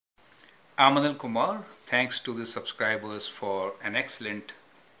I'm Anil Kumar. Thanks to the subscribers for an excellent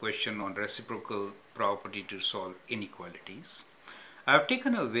question on reciprocal property to solve inequalities. I have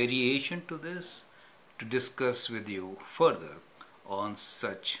taken a variation to this to discuss with you further on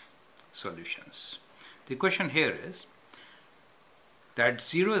such solutions. The question here is that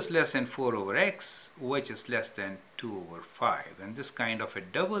 0 is less than 4 over x, which is less than 2 over 5, and this kind of a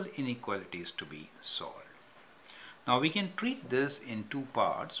double inequality is to be solved. Now we can treat this in two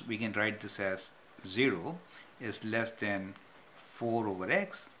parts. We can write this as 0 is less than 4 over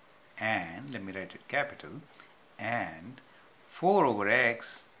x, and let me write it capital, and 4 over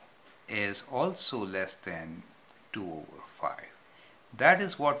x is also less than 2 over 5. That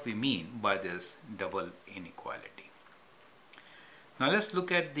is what we mean by this double inequality. Now let's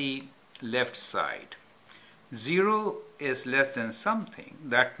look at the left side. 0 is less than something.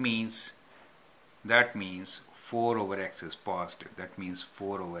 That means 4 over x is positive. That means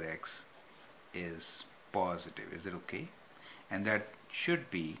 4 over x is positive. Is it okay? And that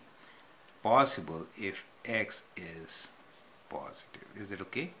should be possible if x is positive. Is it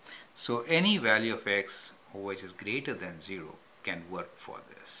okay? So any value of x which is greater than 0 can work for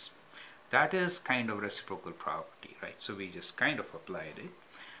this. That is kind of reciprocal property, right? So we just kind of applied it,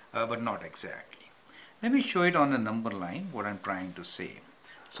 but not exactly. Let me show it on a number line what I'm trying to say.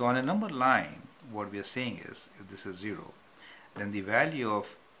 So on a number line, what we are saying is, if this is 0, then the value of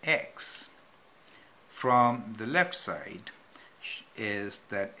x from the left side is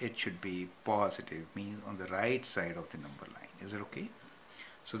that it should be positive, means on the right side of the number line. Is it okay?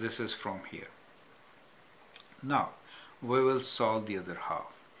 So this is from here. Now, we will solve the other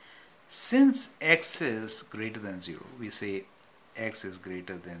half. Since x is greater than 0, we say x is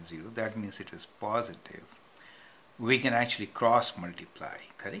greater than 0, that means it is positive. We can actually cross multiply,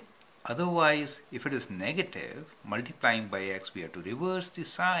 correct? Otherwise, if it is negative, multiplying by x, we have to reverse the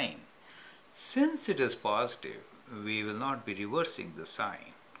sign. Since it is positive, we will not be reversing the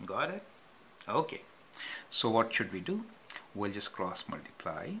sign. Got it? Okay. So what should we do? We'll just cross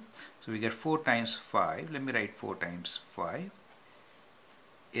multiply. So we get 4 times 5. Let me write 4 times 5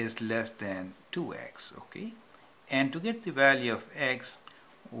 is less than 2x, okay? And to get the value of x,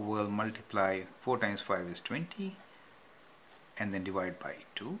 we'll multiply 4 times 5 is 20 and then divide by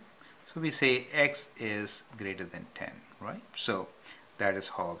 2. So we say x is greater than 10, right? So that is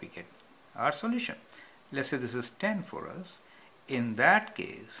how we get our solution. Let's say this is 10 for us. In that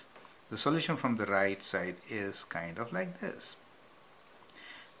case, the solution from the right side is kind of like this.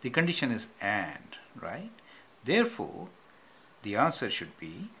 The condition is and, right? Therefore, the answer should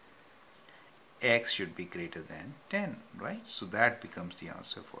be x should be greater than 10, right? So that becomes the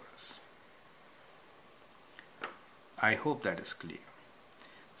answer for us. I hope that is clear.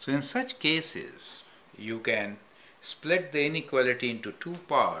 So in such cases, you can split the inequality into two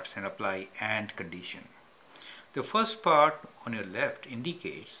parts and apply AND condition. The first part on your left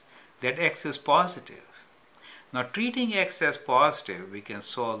indicates that x is positive. Now treating x as positive, we can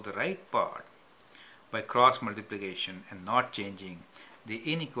solve the right part by cross multiplication and not changing the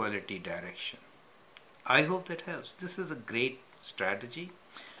inequality direction. I hope that helps. This is a great strategy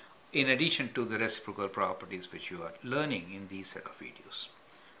in addition to the reciprocal properties which you are learning in these set of videos.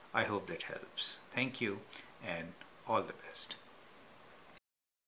 I hope that helps. Thank you and all the best.